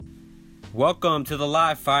Welcome to the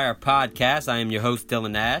Live Fire Podcast. I am your host,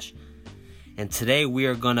 Dylan Nash. And today we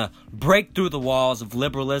are going to break through the walls of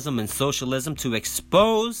liberalism and socialism to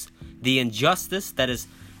expose the injustice that is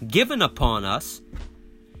given upon us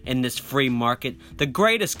in this free market, the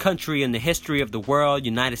greatest country in the history of the world,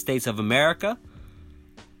 United States of America.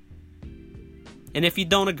 And if you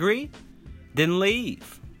don't agree, then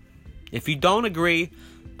leave. If you don't agree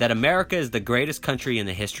that America is the greatest country in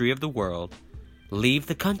the history of the world, leave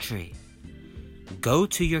the country. Go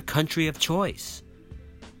to your country of choice.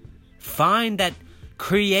 Find that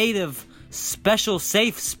creative, special,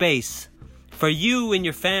 safe space for you and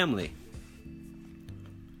your family.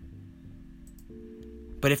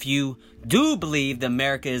 But if you do believe that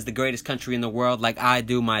America is the greatest country in the world like I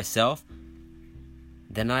do myself,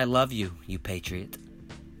 then I love you, you patriot.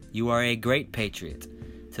 You are a great patriot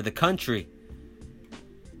to the country.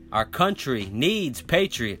 Our country needs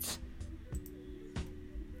patriots.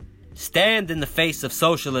 Stand in the face of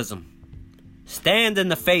socialism. Stand in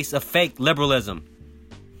the face of fake liberalism.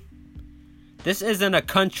 This isn't a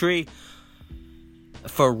country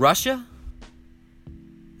for Russia.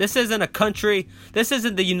 This isn't a country. This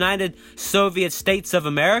isn't the United Soviet States of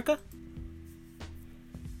America.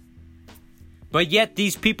 But yet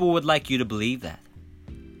these people would like you to believe that.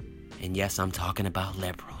 And yes, I'm talking about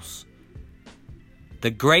liberals. The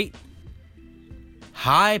great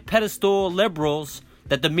high pedestal liberals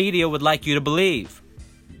that the media would like you to believe.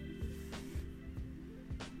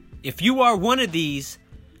 If you are one of these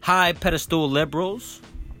high pedestal liberals,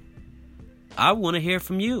 I want to hear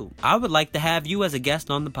from you. I would like to have you as a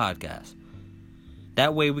guest on the podcast.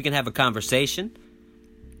 That way we can have a conversation,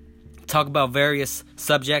 talk about various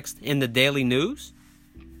subjects in the daily news,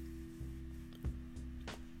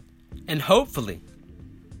 and hopefully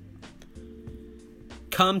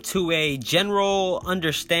come to a general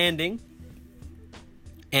understanding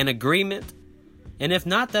and agreement. And if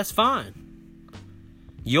not, that's fine.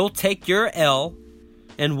 You'll take your L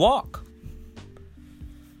and walk.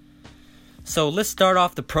 So let's start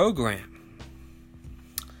off the program.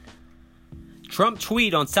 Trump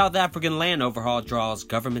tweet on South African land overhaul draws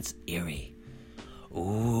government's eerie.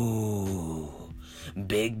 Ooh,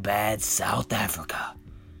 big bad South Africa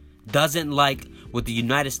doesn't like what the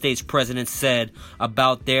United States president said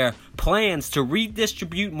about their plans to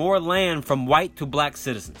redistribute more land from white to black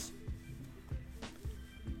citizens.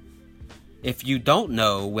 If you don't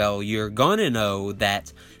know, well, you're going to know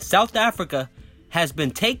that South Africa has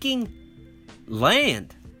been taking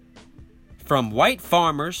land from white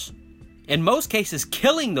farmers, in most cases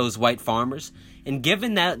killing those white farmers, and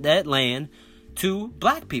giving that land to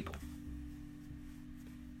black people.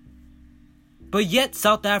 But yet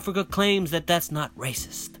South Africa claims that that's not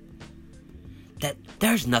racist. That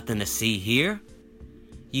there's nothing to see here.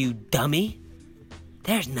 You dummy.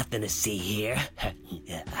 There's nothing to see here.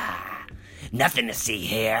 Nothing to see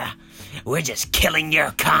here. We're just killing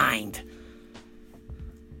your kind.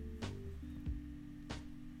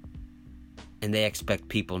 And they expect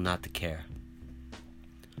people not to care.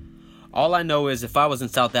 All I know is if I was in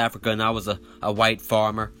South Africa and I was a white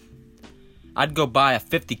farmer, I'd go buy a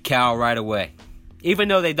 50 cal right away. Even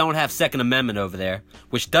though they don't have Second Amendment over there,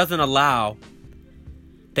 which they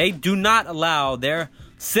do not allow their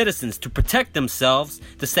citizens to protect themselves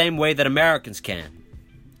the same way that Americans can.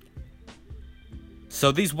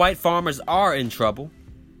 So these white farmers are in trouble.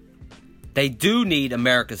 They do need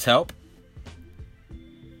America's help.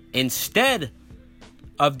 Instead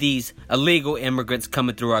of these illegal immigrants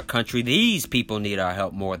coming through our country, these people need our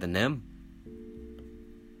help more than them.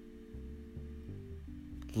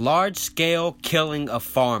 Large-scale killing of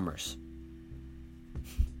farmers.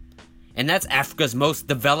 And that's Africa's most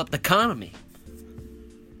developed economy.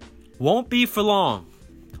 Won't be for long.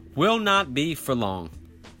 Will not be for long.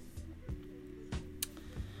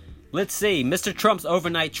 Let's see. Mr. Trump's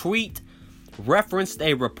overnight tweet referenced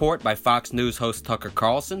a report by Fox News host Tucker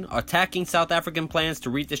Carlson attacking South African plans to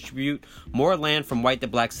redistribute more land from white to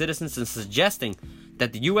black citizens and suggesting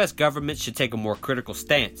that the U.S. government should take a more critical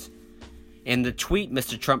stance. In the tweet,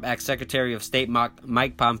 Mr. Trump asked Secretary of State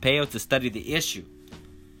Mike Pompeo to study the issue.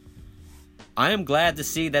 I am glad to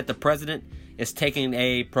see that the president is taking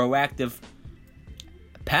a proactive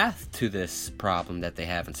path to this problem that they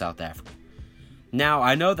have in South Africa. Now,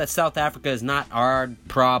 I know that South Africa is not our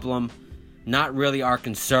problem, not really our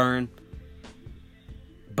concern,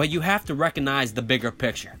 but you have to recognize the bigger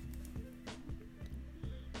picture.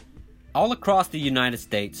 All across the United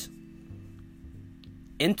States,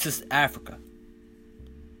 into Africa,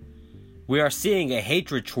 we are seeing a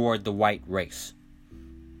hatred toward the white race.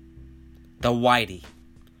 The whitey.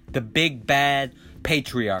 The big bad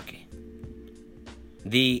patriarchy.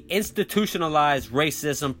 the institutionalized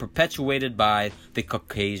racism perpetuated by the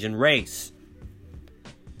Caucasian race.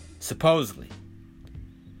 Supposedly.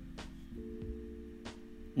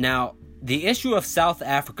 Now, the issue of South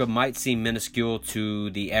Africa might seem minuscule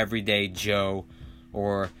to the everyday Joe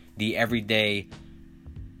or the everyday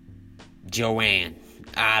Joanne.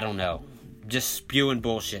 I don't know. Just spewing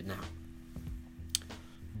bullshit now.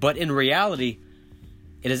 But in reality,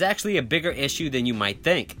 it is actually a bigger issue than you might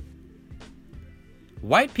think.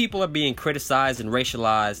 White people are being criticized and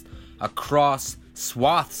racialized across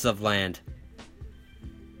swaths of land.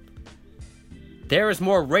 There is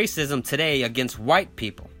more racism today against white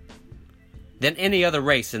people than any other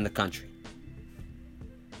race in the country.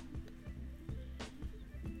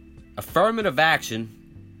 Affirmative action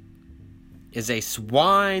is a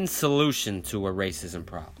swine solution to a racism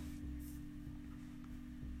problem.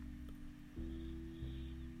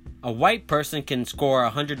 A white person can score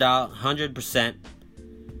 100%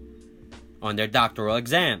 on their doctoral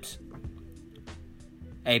exams.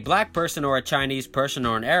 A black person or a Chinese person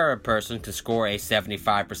or an Arab person can score a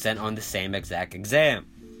 75% on the same exact exam.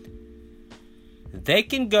 They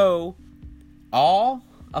can go all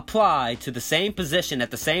apply to the same position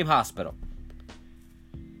at the same hospital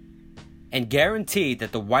and guarantee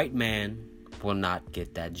that the white man will not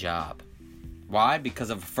get that job. Why? Because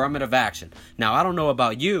of affirmative action. Now, I don't know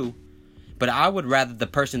about you, but I would rather the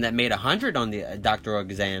person that made 100 on the doctoral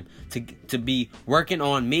exam to be working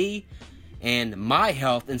on me and my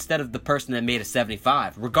health instead of the person that made a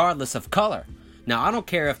 75, regardless of color. Now, I don't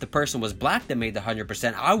care if the person was black that made the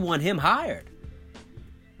 100%. I want him hired.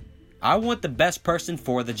 I want the best person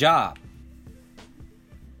for the job.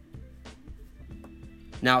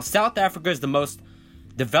 Now, South Africa is the most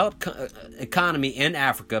developed economy in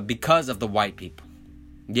Africa because of the white people.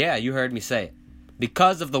 Yeah, you heard me say it.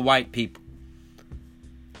 Because of the white people.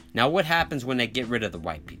 Now, what happens when they get rid of the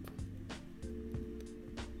white people?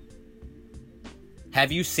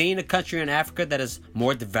 Have you seen a country in Africa that is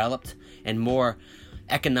more developed and more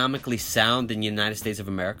economically sound than the United States of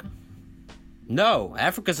America? No,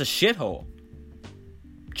 Africa's a shithole.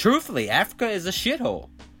 Truthfully, Africa is a shithole.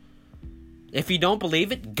 If you don't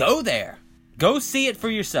believe it, go there. Go see it for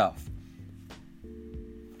yourself.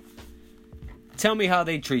 Tell me how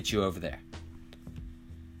they treat you over there.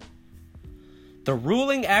 The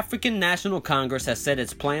ruling African National Congress has said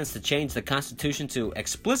its plans to change the Constitution to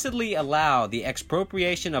explicitly allow the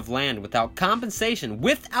expropriation of land without compensation,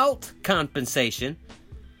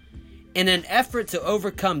 in an effort to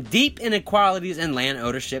overcome deep inequalities in land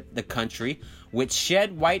ownership, the country, which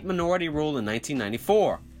shed white minority rule in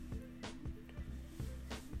 1994.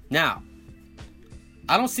 Now,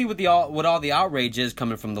 I don't see what all the outrage is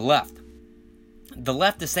coming from the left. The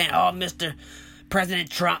left is saying, oh, Mr. President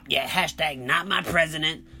Trump, yeah, hashtag not my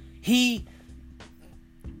president. He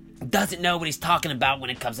doesn't know what he's talking about when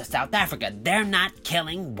it comes to South Africa. They're not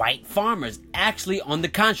killing white farmers. Actually, on the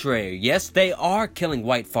contrary, yes, they are killing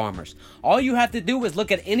white farmers. All you have to do is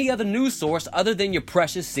look at any other news source other than your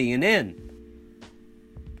precious CNN.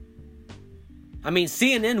 I mean,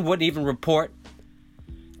 CNN wouldn't even report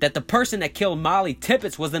that the person that killed Molly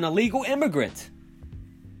Tippett was an illegal immigrant.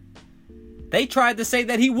 They tried to say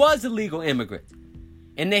that he was a legal immigrant,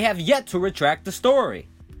 and they have yet to retract the story.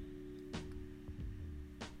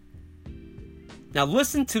 Now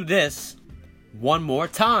listen to this one more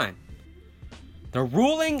time. The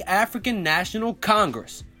ruling African National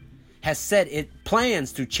Congress has said it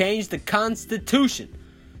plans to change the Constitution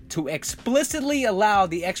to explicitly allow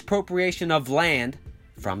the expropriation of land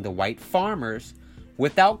from the white farmers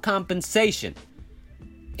without compensation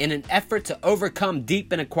in an effort to overcome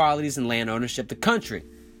deep inequalities in land ownership in the country.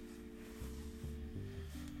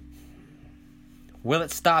 Will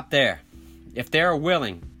it stop there? If they are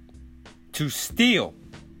willing to steal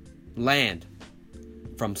land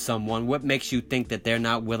from someone, what makes you think that they're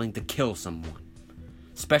not willing to kill someone?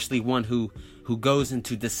 Especially one who goes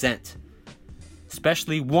into dissent.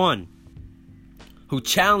 Especially one who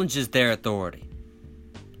challenges their authority.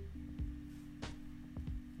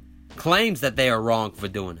 Claims that they are wrong for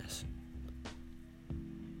doing this.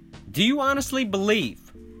 Do you honestly believe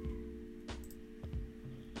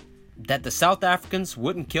that the South Africans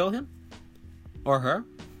wouldn't kill him? Or her?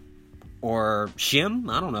 Or shim?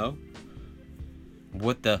 I don't know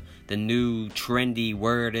what the new trendy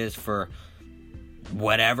word is for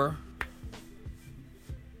whatever.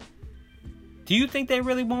 Do you think they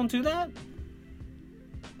really won't do that?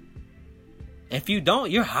 If you don't,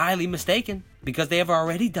 you're highly mistaken, because they have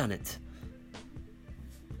already done it.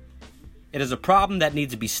 It is a problem that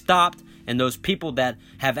needs to be stopped, and those people that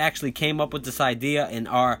have actually came up with this idea and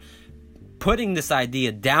are putting this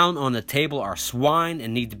idea down on the table are swine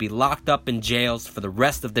and need to be locked up in jails for the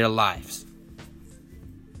rest of their lives.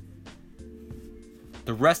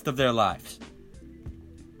 The rest of their lives.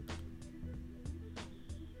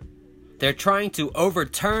 They're trying to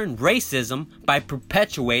overturn racism by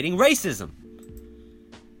perpetuating racism.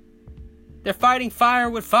 They're fighting fire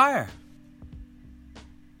with fire.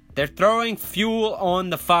 They're throwing fuel on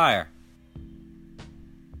the fire.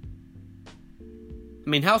 I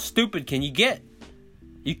mean, how stupid can you get?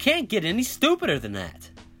 You can't get any stupider than that.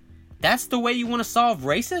 That's the way you want to solve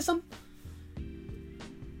racism?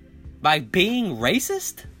 By being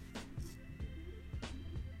racist?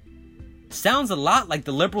 Sounds a lot like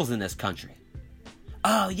the liberals in this country.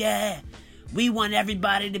 Oh yeah, we want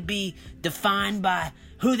everybody to be defined by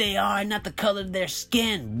who they are, not the color of their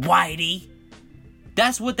skin, whitey.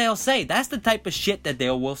 That's what they'll say. That's the type of shit that they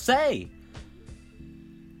will say.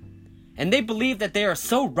 And they believe that they are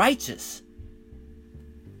so righteous.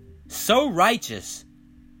 So righteous.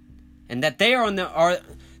 And that they are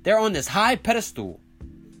they're on this high pedestal.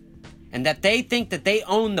 And that they think that they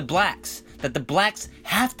own the blacks. That the blacks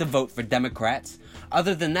have to vote for Democrats.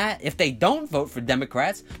 Other than that, if they don't vote for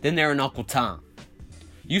Democrats, then they're an Uncle Tom.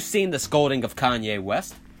 You've seen the scolding of Kanye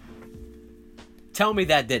West. Tell me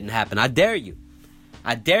that didn't happen. I dare you.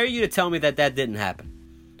 I dare you to tell me that didn't happen.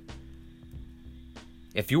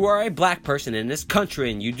 If you are a black person in this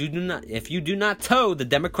country and if you do not toe the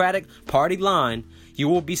Democratic Party line, you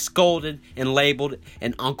will be scolded and labeled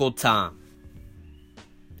an Uncle Tom.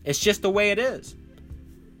 It's just the way it is.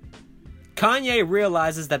 Kanye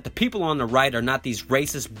realizes that the people on the right are not these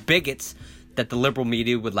racist bigots that the liberal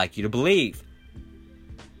media would like you to believe.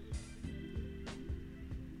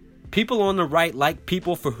 People on the right like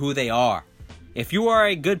people for who they are. If you are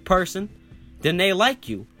a good person, then they like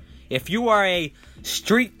you. If you are a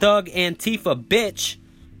street thug Antifa bitch,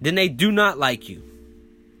 then they do not like you.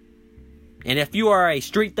 And if you are a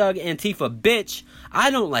street thug Antifa bitch, I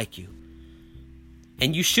don't like you.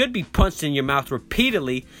 And you should be punched in your mouth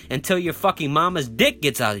repeatedly until your fucking mama's dick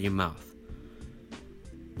gets out of your mouth.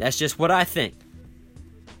 That's just what I think.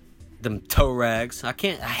 Them toe rags. I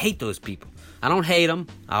hate those people. I don't hate them.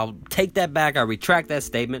 I'll take that back. I retract that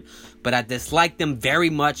statement. But I dislike them very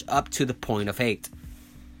much up to the point of hate.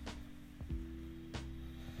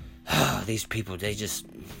 These people, they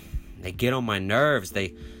get on my nerves.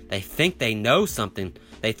 They think they know something.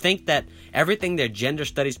 They think that everything their gender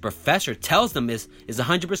studies professor tells them is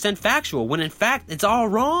 100% factual, when in fact, it's all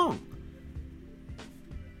wrong.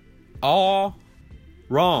 All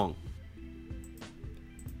wrong.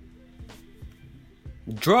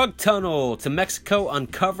 Drug tunnel to Mexico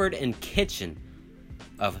uncovered in kitchen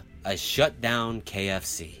of a shut down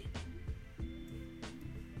KFC.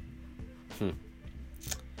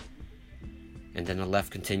 And then the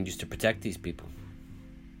left continues to protect these people.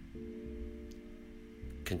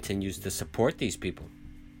 Continues to support these people.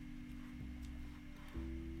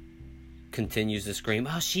 Continues to scream,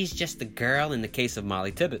 oh, she's just a girl, in the case of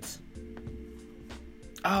Molly Tibbetts.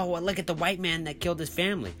 Oh, well, look at the white man that killed his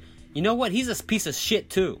family. You know what? He's a piece of shit,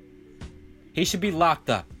 too. He should be locked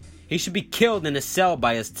up. He should be killed in a cell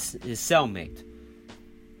by his cellmate.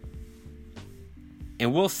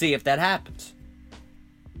 And we'll see if that happens.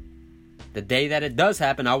 The day that it does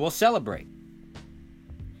happen, I will celebrate.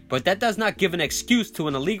 But that does not give an excuse to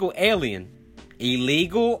an illegal alien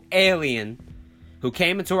who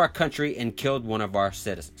came into our country and killed one of our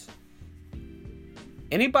citizens.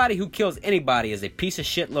 Anybody who kills anybody is a piece of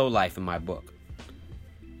shit lowlife in my book.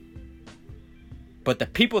 But the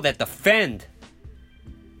people that defend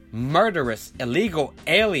murderous illegal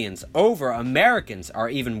aliens over Americans are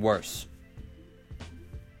even worse.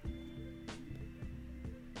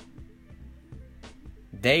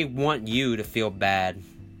 They want you to feel bad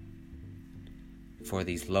for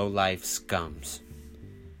these low-life scums.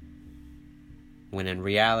 When in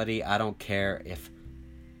reality, I don't care if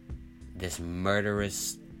this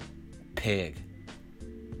murderous pig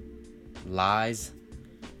lies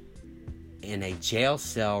in a jail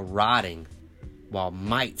cell rotting while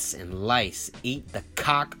mites and lice eat the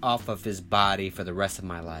cock off of his body for the rest of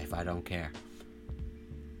my life. I don't care.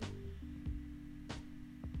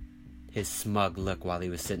 His smug look while he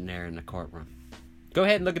was sitting there in the courtroom. Go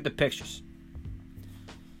ahead and look at the pictures.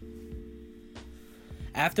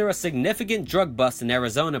 After a significant drug bust in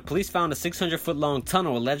Arizona, police found a 600-foot-long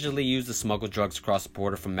tunnel allegedly used to smuggle drugs across the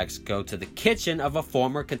border from Mexico to the kitchen of a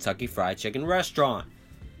former Kentucky Fried Chicken restaurant.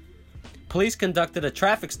 Police conducted a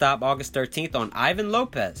traffic stop August 13th on Ivan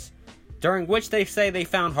Lopez, during which they say they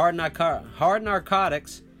found hard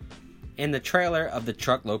narcotics in the trailer of the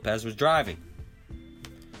truck Lopez was driving.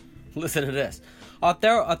 Listen to this.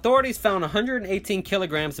 Authorities found 118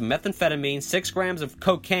 kilograms of methamphetamine, 6 grams of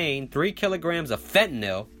cocaine, 3 kilograms of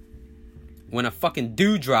fentanyl. When a fucking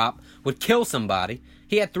dewdrop would kill somebody,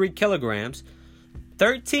 he had 3 kilograms,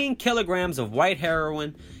 13 kilograms of white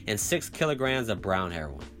heroin, and 6 kilograms of brown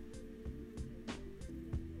heroin.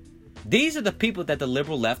 These are the people that the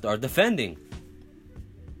liberal left are defending.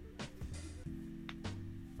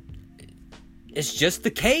 It's just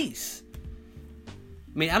the case.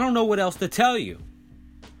 I mean, I don't know what else to tell you.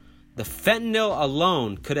 The fentanyl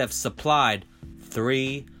alone could have supplied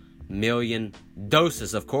 3 million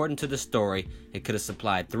doses. According to the story, it could have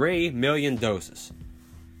supplied 3 million doses.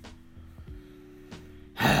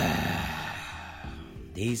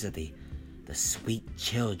 These are the sweet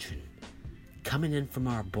children coming in from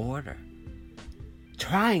our border,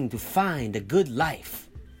 trying to find a good life.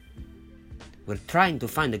 We're trying to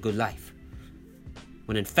find a good life.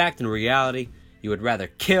 When in fact, in reality, you would rather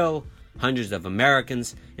kill hundreds of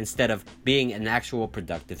Americans instead of being an actual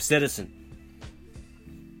productive citizen.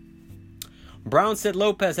 Brown said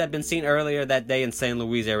Lopez had been seen earlier that day in San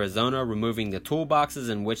Luis, Arizona, removing the toolboxes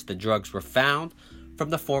in which the drugs were found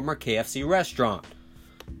from the former KFC restaurant.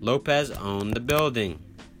 Lopez owned the building.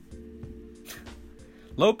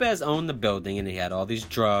 Lopez owned the building and he had all these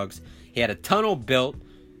drugs. He had a tunnel built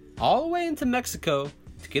all the way into Mexico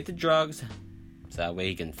to get the drugs so that way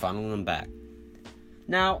he can funnel them back.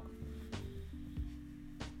 Now,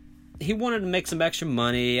 he wanted to make some extra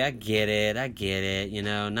money. I get it, you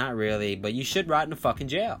know, not really, but you should rot in a fucking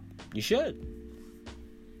jail. You should.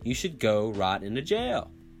 You should go rot in a jail.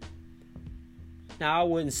 Now, I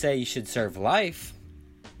wouldn't say you should serve life.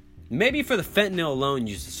 Maybe for the fentanyl alone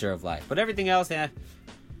you should serve life, but everything else, if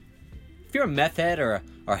you're a meth head or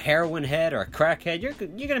a heroin head or a crackhead, you're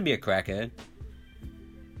going to be a crackhead.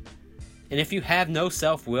 And if you have no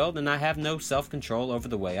self-will, then I have no self-control over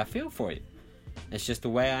the way I feel for you. It's just the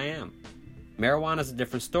way I am. Marijuana's a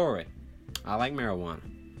different story. I like marijuana.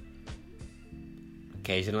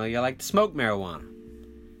 Occasionally, I like to smoke marijuana.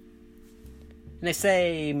 And they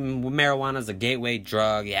say marijuana's a gateway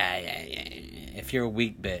drug. Yeah. If you're a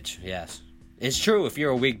weak bitch, yes. It's true if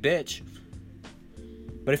you're a weak bitch.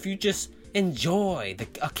 But if you just enjoy the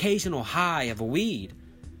occasional high of a weed,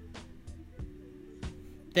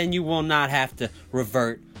 then you will not have to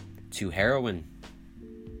revert to heroin.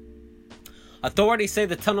 Authorities say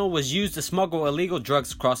the tunnel was used to smuggle illegal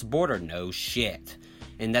drugs across the border. No shit.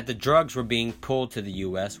 And that the drugs were being pulled to the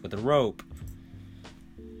U.S. with a rope.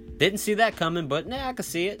 Didn't see that coming, but I can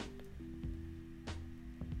see it.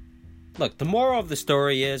 Look, the moral of the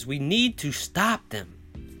story is we need to stop them.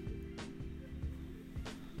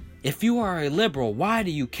 If you are a liberal, why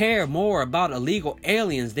do you care more about illegal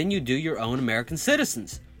aliens than you do your own American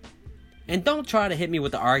citizens? And don't try to hit me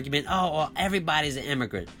with the argument, everybody's an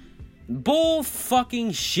immigrant. Bull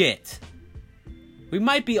fucking shit. We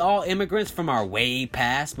might be all immigrants from our way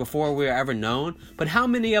past before we were ever known, but how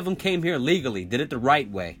many of them came here legally, did it the right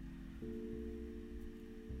way?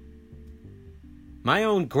 My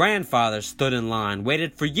own grandfather stood in line,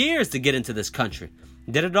 waited for years to get into this country,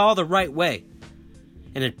 did it all the right way.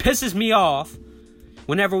 And it pisses me off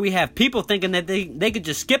whenever we have people thinking that they could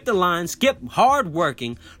just skip the line, skip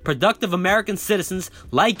hard-working, productive American citizens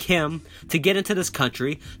like him to get into this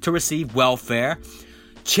country, to receive welfare,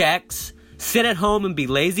 checks, sit at home and be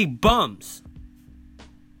lazy bums.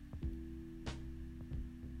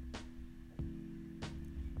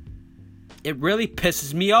 It really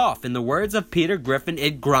pisses me off. In the words of Peter Griffin,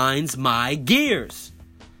 it grinds my gears.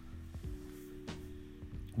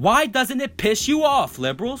 Why doesn't it piss you off,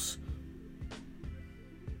 liberals?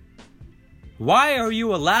 Why are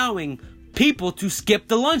you allowing people to skip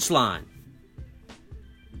the lunch line?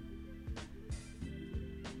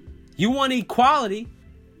 You want equality,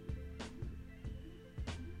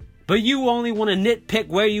 but you only want to nitpick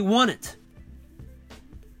where you want it.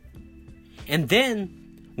 And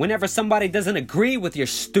then, whenever somebody doesn't agree with your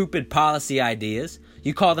stupid policy ideas,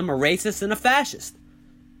 you call them a racist and a fascist.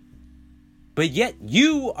 But yet,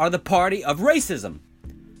 you are the party of racism.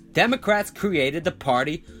 Democrats created the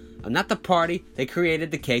party, they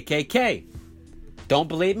created the KKK. Don't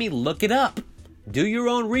believe me? Look it up. Do your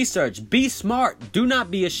own research. Be smart. Do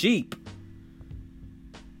not be a sheep.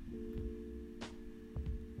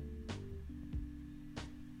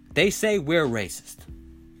 They say we're racist.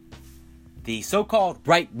 The so-called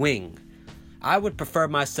right wing. I would prefer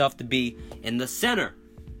myself to be in the center.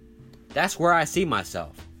 That's where I see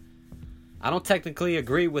myself. I don't technically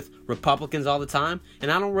agree with Republicans all the time,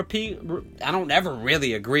 and I don't ever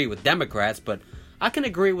really agree with Democrats, but I can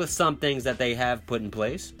agree with some things that they have put in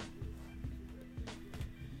place.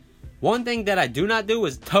 One thing that I do not do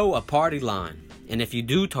is toe a party line. And if you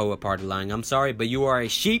do toe a party line, I'm sorry, but you are a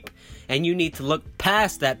sheep, and you need to look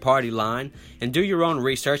past that party line and do your own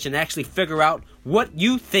research and actually figure out what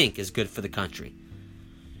you think is good for the country.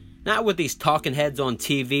 Not what these talking heads on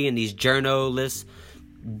TV and these journalists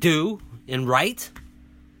do and write.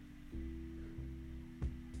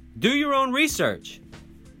 Do your own research.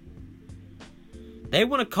 They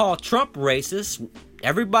want to call Trump racist,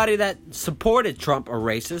 everybody that supported Trump are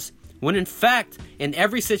racist, when in fact, in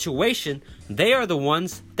every situation, they are the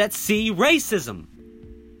ones that see racism.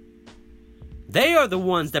 They are the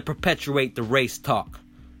ones that perpetuate the race talk.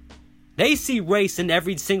 They see race in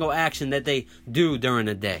every single action that they do during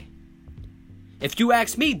the day. If you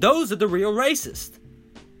ask me, those are the real racists.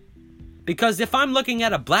 Because if I'm looking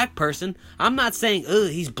at a black person, I'm not saying, ugh,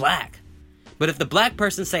 he's black. But if the black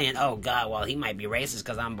person's saying, oh God, well, he might be racist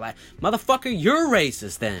because I'm black. Motherfucker, you're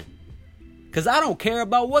racist then. Because I don't care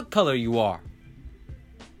about what color you are.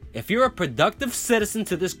 If you're a productive citizen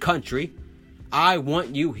to this country, I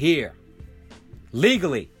want you here.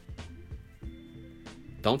 Legally.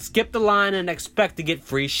 Don't skip the line and expect to get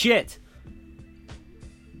free shit.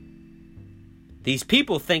 These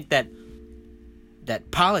people think that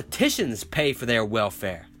politicians pay for their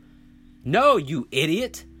welfare. No, you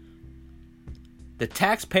idiot. The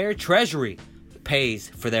taxpayer treasury pays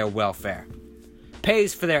for their welfare.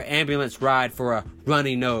 Pays for their ambulance ride for a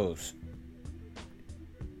runny nose.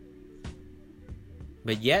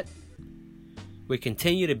 But yet, we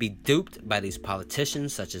continue to be duped by these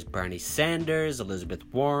politicians such as Bernie Sanders, Elizabeth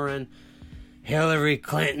Warren, Hillary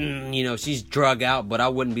Clinton. You know, she's drug out, but I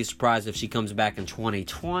wouldn't be surprised if she comes back in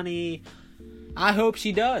 2020. I hope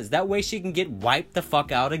she does. That way she can get wiped the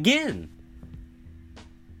fuck out again.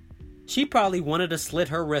 She probably wanted to slit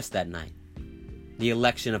her wrist that night. The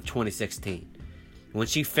election of 2016. When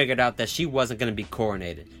she figured out that she wasn't going to be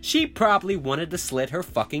coronated. She probably wanted to slit her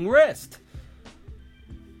fucking wrist.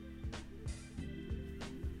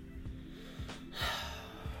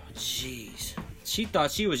 Jeez. She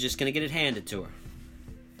thought she was just going to get it handed to her.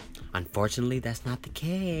 Unfortunately, that's not the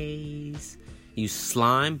case. You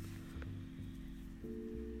slime.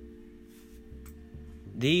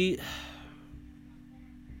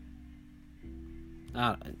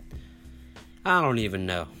 I don't even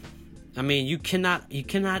know. I mean, you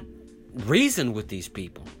cannot reason with these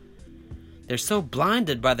people. They're so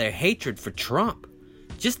blinded by their hatred for Trump.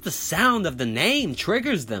 Just the sound of the name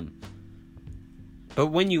triggers them. But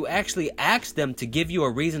when you actually ask them to give you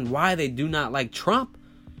a reason why they do not like Trump,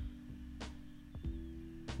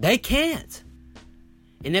 they can't.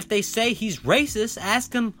 And if they say he's racist,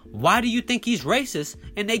 ask them, why do you think he's racist?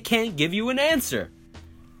 And they can't give you an answer.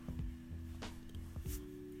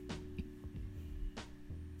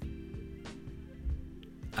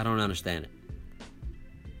 I don't understand it.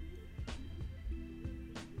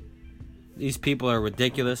 These people are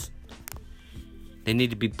ridiculous. They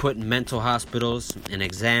need to be put in mental hospitals and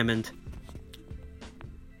examined.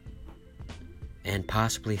 And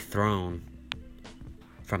possibly thrown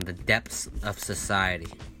from the depths of society.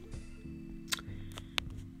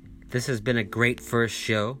 This has been a great first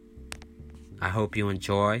show. I hope you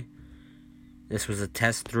enjoy. This was a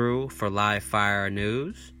test through for Live Fire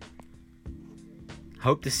News.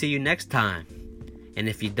 Hope to see you next time. And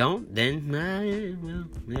if you don't, then,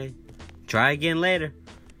 try again later.